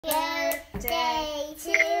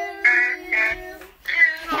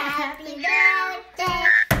Happy birthday,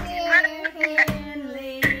 dear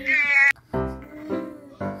Henley.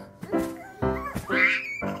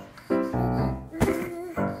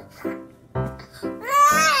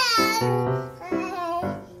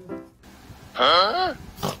 Huh?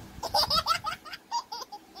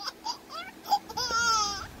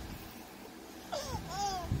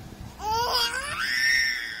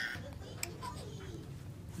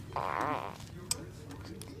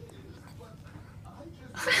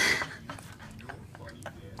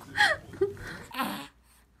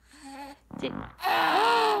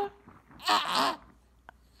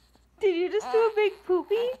 Did you just do a big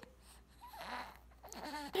poopy?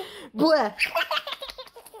 Bleh.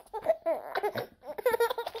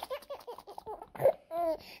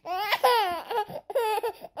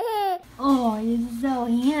 Oh, you're so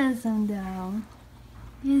handsome, though.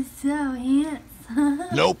 You're so handsome.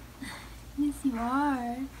 Nope. Yes, you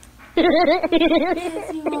are.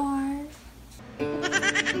 Yes, you are.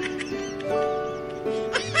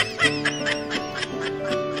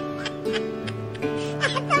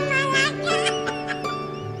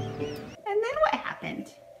 And then what happened?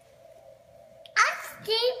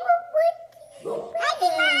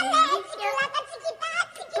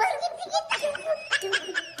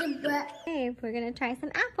 Hey, we're gonna try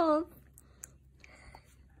some apples.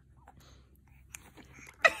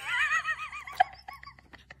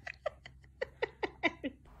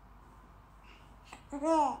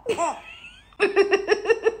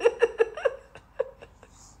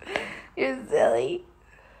 You're silly.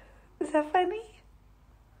 Is that funny?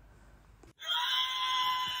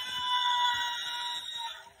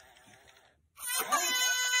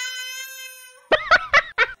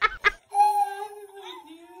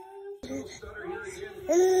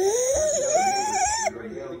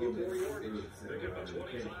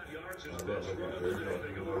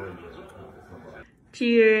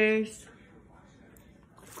 Cheers.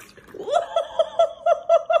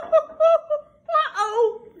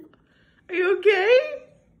 Uh-oh. Are you okay?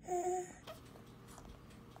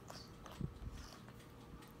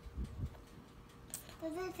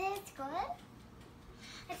 Does it taste good?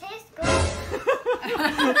 It tastes good.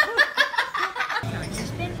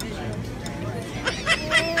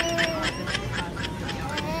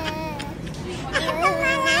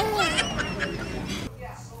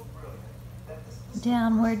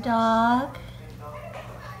 Downward dog.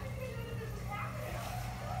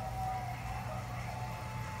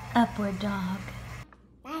 Upward dog.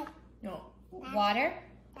 No. Water?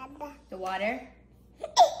 The water?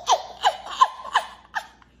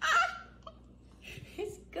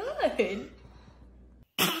 It's good.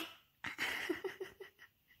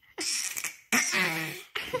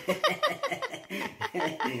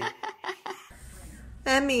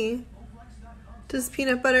 Emmy, does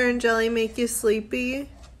peanut butter and jelly make you sleepy?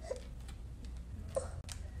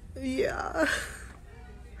 Yeah.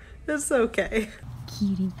 It's okay.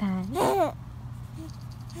 Cutie pie.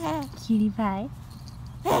 Cutie pie.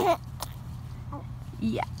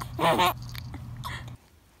 Yeah.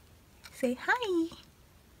 Say hi.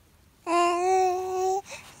 Hi.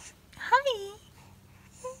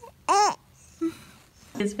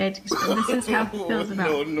 This is how he feels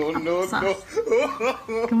about sauce.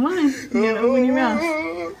 Come on, you gotta open your mouth. I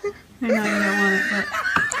know you don't want it, but.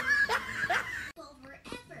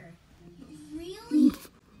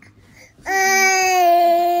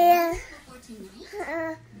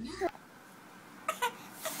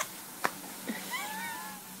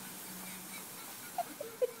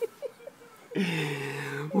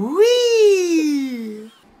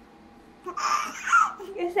 Wee!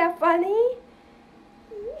 Is that funny?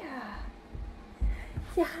 Yeah.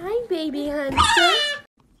 Say hi, baby hamster.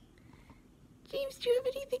 James, do you have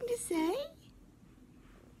anything to say?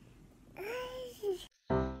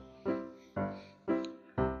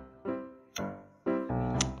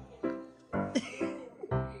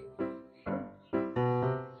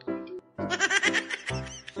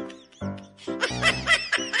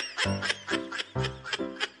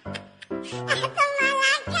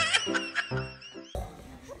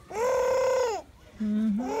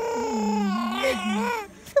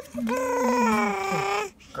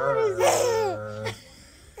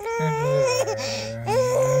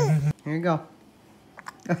 Here you go.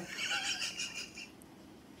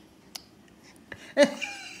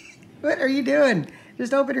 What are you doing?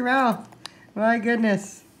 Just open your mouth. My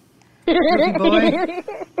goodness. Good boy. I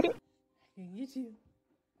can get you.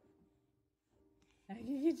 I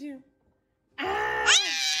can get you. Ah!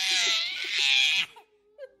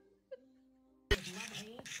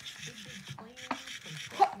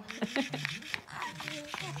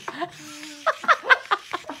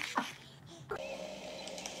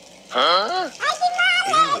 Huh?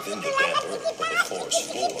 Hidden within the damp earth of the forest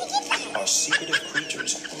floor are secretive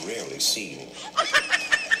creatures rarely seen.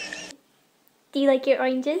 Do you like your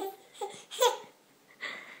oranges?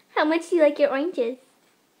 How much do you like your oranges?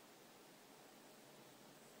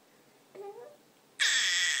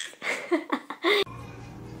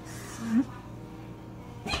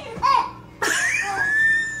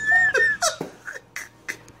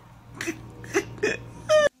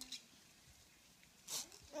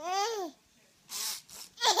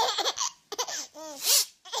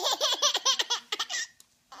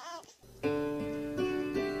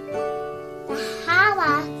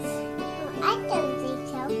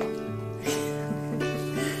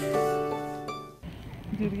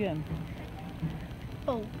 Do it again.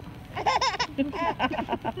 Oh.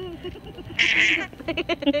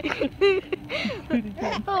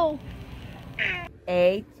 Oh.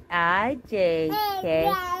 HIJKLMNOP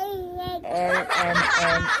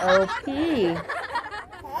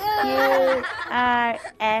QRS.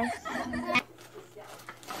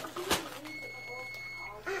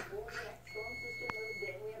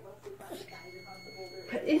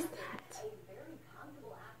 What is that?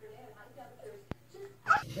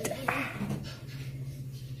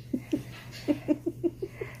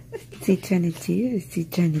 What's he trying to do? Is he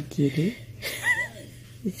trying to get it?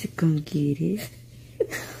 Is he gonna get it?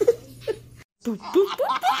 Boop, boop,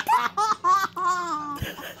 boop,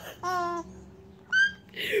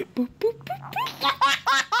 boop, boop, boop,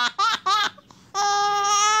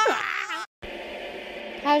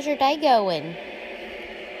 how's your day going?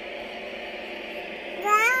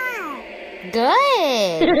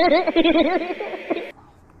 Good.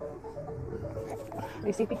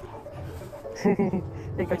 Hey, Sleepy.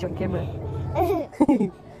 They got you on camera.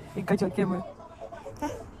 They got you on camera.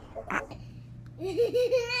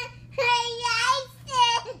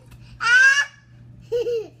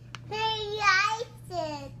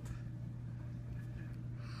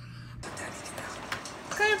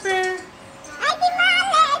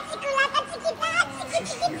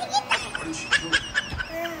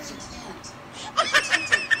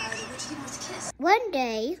 One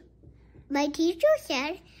day, my teacher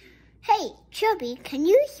said, "Hey, Chubby, can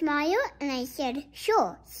you smile?" And I said,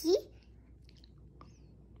 "Sure, see?"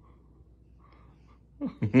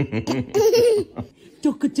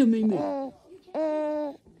 Talk to me, man.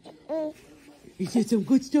 He said some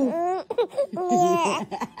good stuff.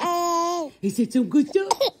 He said some good stuff.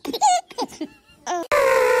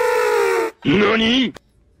 NANI?!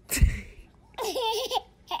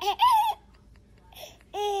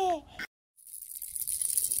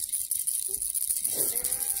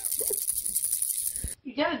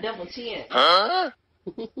 You got a double chin. Huh?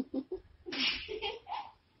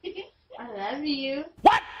 I love you.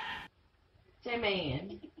 What? Say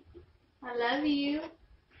man. I love you.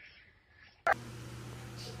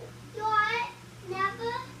 What?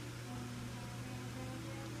 Never?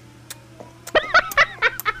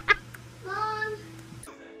 Mom?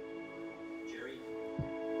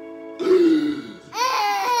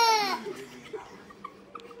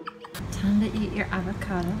 Time to eat your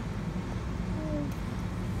avocado.